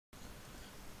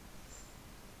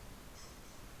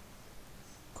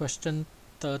Question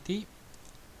 30.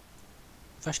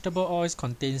 Vegetable oils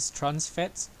contains trans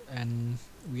fats, and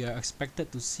we are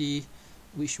expected to see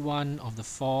which one of the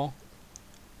four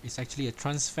is actually a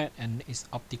trans fat and is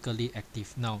optically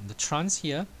active. Now the trans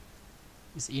here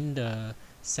is in the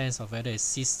sense of whether it's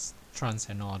cis trans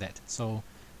and all that. So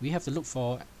we have to look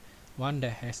for one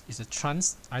that is a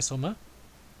trans isomer,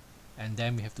 and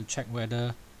then we have to check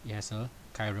whether it has a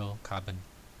chiral carbon,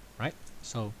 right?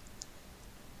 So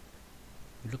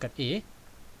we look at A.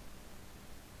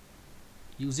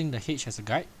 Using the H as a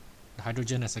guide, the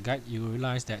hydrogen as a guide, you will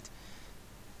realize that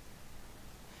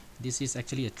this is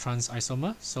actually a trans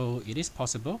isomer, so it is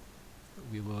possible.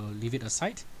 We will leave it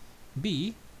aside.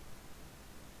 B,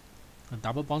 the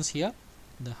double bonds here,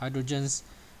 the hydrogens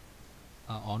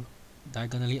are on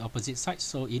diagonally opposite sides,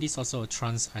 so it is also a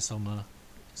trans isomer,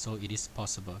 so it is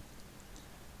possible.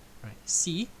 Right.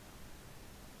 C,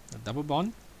 the double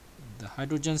bond, the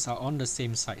hydrogens are on the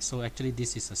same side, so actually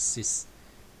this is a cis,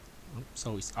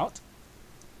 so it's out.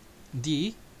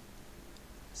 D,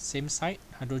 same side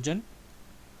hydrogen,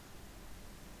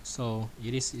 so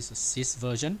it is a cis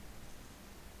version.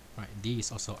 Right, D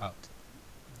is also out.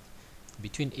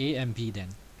 Between A and B, then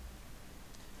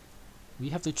we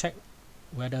have to check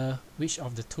whether which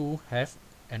of the two have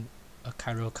a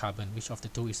chiral carbon, which of the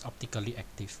two is optically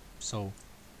active. So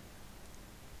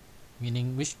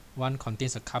meaning which one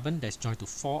contains a carbon that's joined to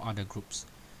four other groups.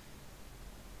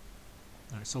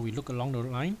 Alright, so we look along the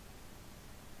line,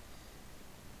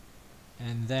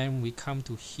 and then we come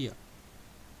to here.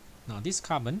 Now this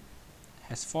carbon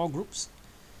has four groups: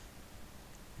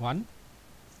 1,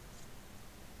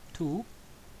 2,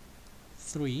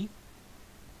 3,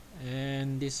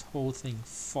 and this whole thing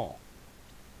 4.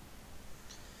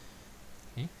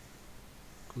 Okay,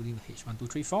 including the H, 1, 2,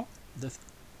 3, 4.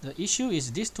 The issue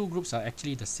is these two groups are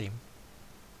actually the same.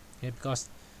 Okay, because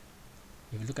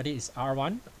if you look at it, it's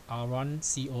R1,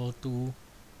 CO2,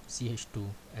 CH2,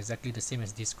 exactly the same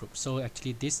as this group. So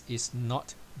actually this is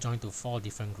not joined to four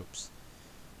different groups.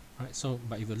 Right, so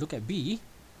but if you look at B,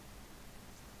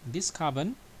 this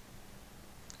carbon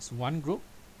is one group,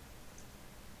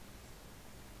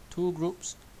 two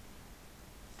groups,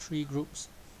 three groups,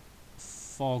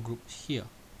 four groups here.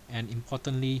 And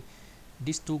importantly,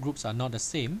 these two groups are not the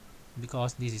same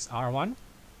because this is R1,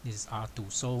 this is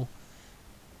R2. So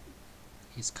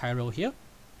it's chiral here,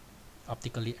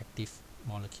 optically active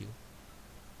molecule.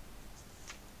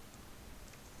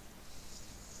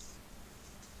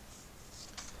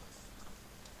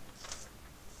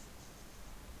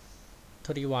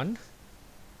 (31)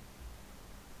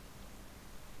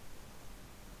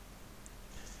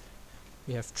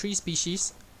 We have 3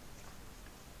 species,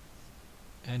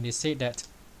 and they say that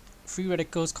free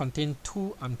radicals contain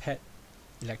 2 unpaired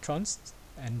electrons,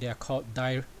 and they are called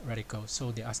di radicals.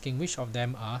 So they're asking which of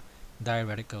them are di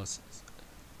radicals.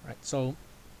 Right, so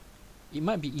it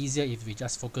might be easier if we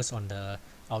just focus on the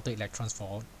outer electrons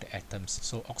for the atoms.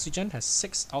 So oxygen has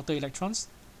 6 outer electrons.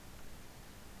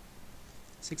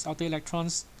 6 outer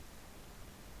electrons.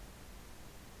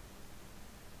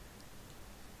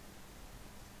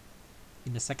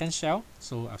 In the second shell,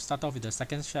 so I've started off with the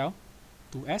second shell,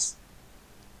 2s,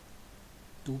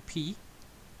 2p.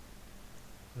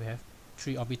 We have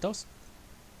 3 orbitals: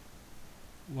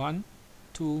 1,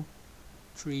 2,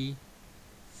 3,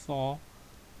 4,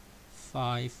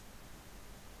 5,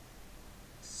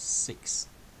 6.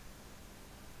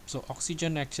 So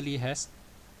oxygen actually has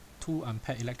 2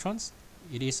 unpaired electrons.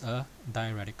 It is a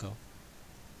diradical.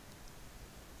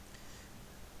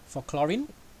 For chlorine,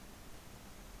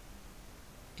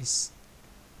 it's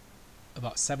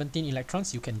about 17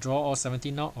 electrons. You can draw all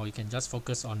 17 out, or you can just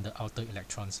focus on the outer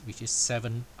electrons, which is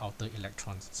 7 outer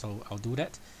electrons. So I'll do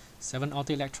that. 7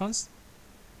 outer electrons,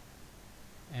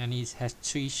 and it has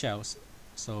 3 shells.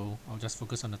 So I'll just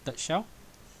focus on the third shell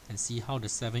and see how the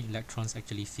 7 electrons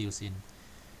actually fills in.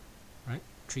 Right,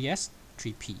 3s,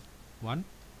 3p. 1,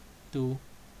 2,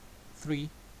 3,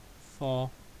 4,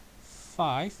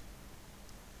 5,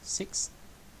 6,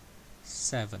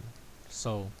 7.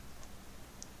 So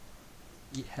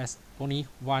it has only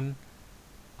 1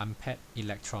 unpaired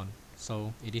electron,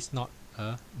 so it is not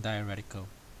a diradical.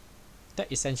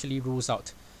 That essentially rules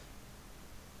out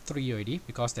 3 already,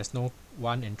 because there's no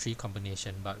 1 and 3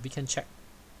 combination, but we can check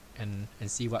and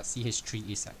see what CH3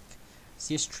 is like.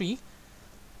 CH3,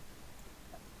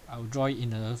 I'll draw it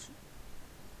in a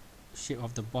shape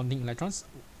of the bonding electrons,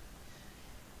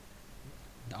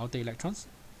 the outer electrons.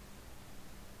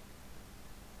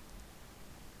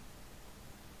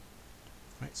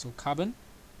 Right, so carbon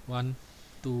 1,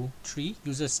 2, 3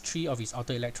 uses 3 of its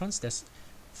outer electrons. There's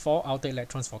 4 outer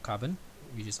electrons for carbon,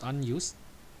 which is unused.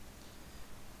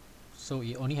 so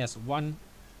it only has one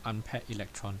unpaired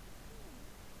electron.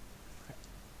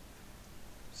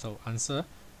 So answer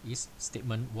is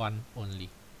statement 1 only.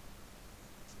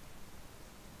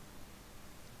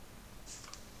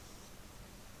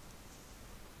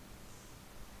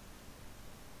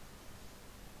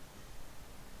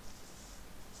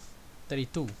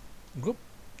 Group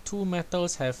 2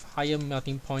 metals have higher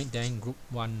melting point than group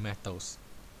 1 metals.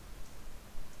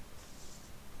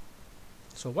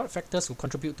 So what factors will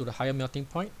contribute to the higher melting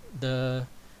point? The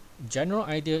general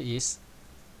idea is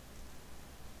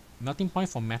melting point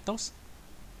for metals.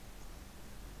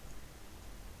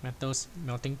 Metals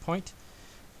melting point.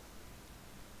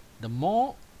 The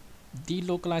more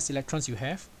delocalized electrons you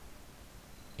have,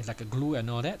 it's like a glue and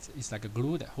all that. It's like a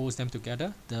glue that holds them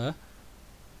together. The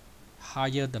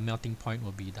higher the melting point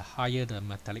will be, the higher the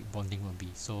metallic bonding will be.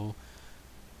 So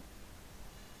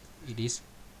it is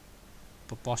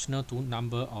proportional to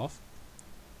number of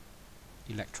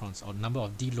electrons or number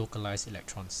of delocalized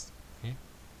electrons. Okay,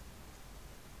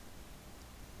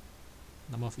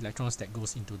 number of electrons that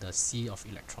goes into the sea of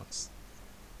electrons,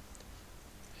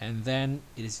 and then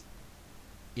it is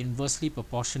inversely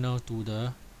proportional to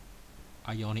the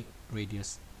ionic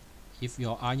radius. If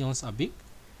your ions are big,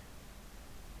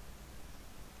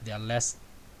 they are less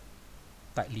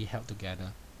tightly held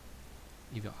together.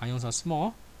 If your ions are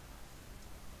small,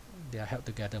 they are held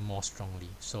together more strongly.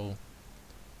 So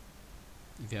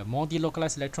if you have more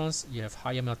delocalized electrons, you have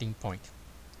higher melting point.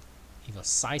 If your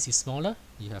size is smaller,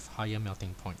 you have higher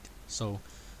melting point. So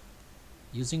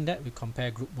using that, we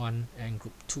compare group 1 and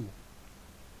group 2.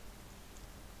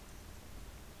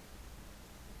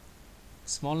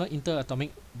 Smaller interatomic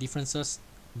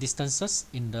distances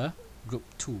in the group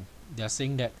 2. They are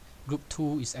saying that group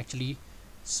 2 is actually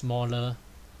smaller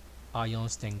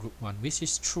ions than group 1, which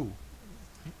is true.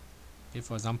 Okay,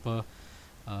 for example,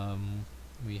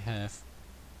 we have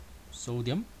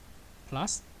sodium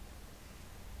plus,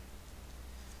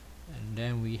 and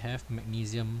then we have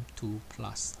magnesium 2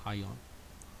 plus ion.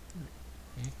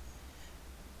 Okay.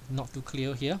 Not too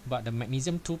clear here, but the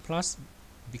magnesium 2 plus,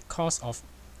 because of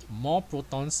more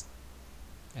protons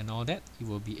and all that, it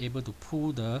will be able to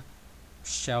pull the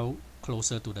shell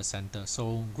closer to the center.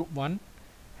 So group 1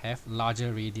 have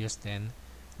larger radius than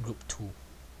group 2,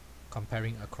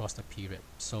 comparing across the period.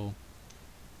 So,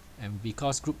 and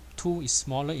because group 2 is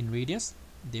smaller in radius,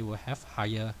 they will have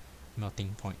higher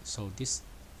melting point. So this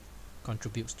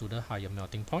contributes to the higher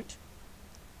melting point.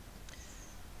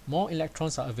 More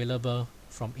electrons are available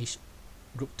from each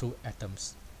group 2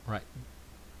 atoms, right?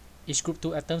 Each group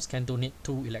 2 atoms can donate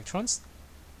 2 electrons.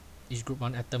 Each group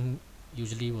 1 atom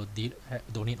usually will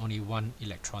donate only 1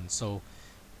 electron. So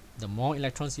the more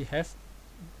electrons you have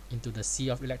into the sea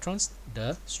of electrons,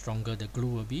 the stronger the glue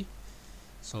will be.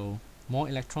 So more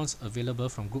electrons available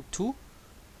from group 2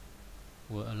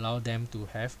 will allow them to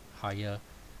have higher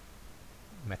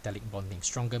metallic bonding,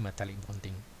 stronger metallic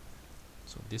bonding.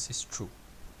 So this is true.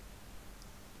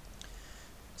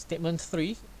 Statement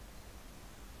 3,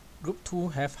 group 2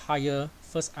 have higher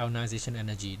first ionization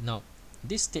energy. Now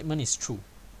this statement is true.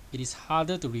 It is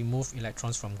harder to remove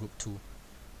electrons from group 2,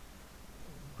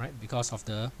 right? Because of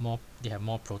the they have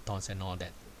more protons and all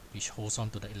that, which holds on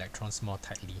to the electrons more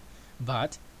tightly.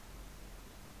 But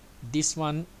this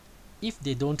one, if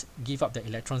they don't give up the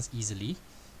electrons easily,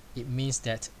 it means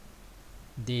that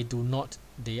they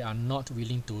are not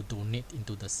willing to donate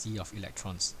into the sea of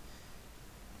electrons.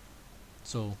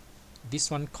 So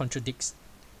this one contradicts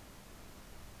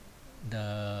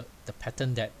the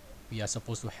pattern that we are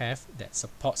supposed to have that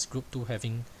supports group 2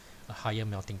 having a higher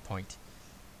melting point.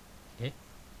 Okay,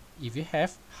 if you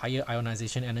have higher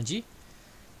ionization energy,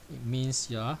 it means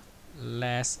you're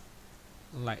less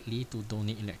likely to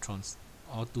donate electrons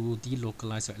or to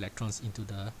delocalize your electrons into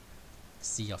the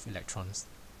sea of electrons.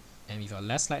 And if you're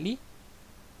less likely,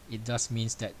 it just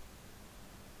means that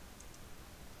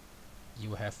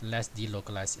you have less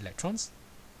delocalized electrons.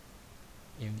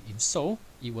 If so,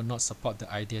 it will not support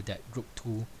the idea that group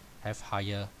 2 have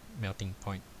higher melting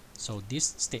point. So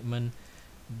this statement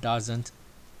doesn't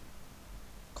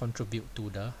contribute to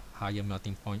the higher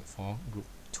melting point for group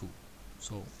 2.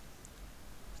 So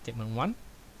statement 1,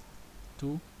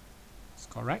 2 is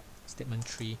correct. Statement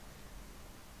 3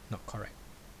 not correct.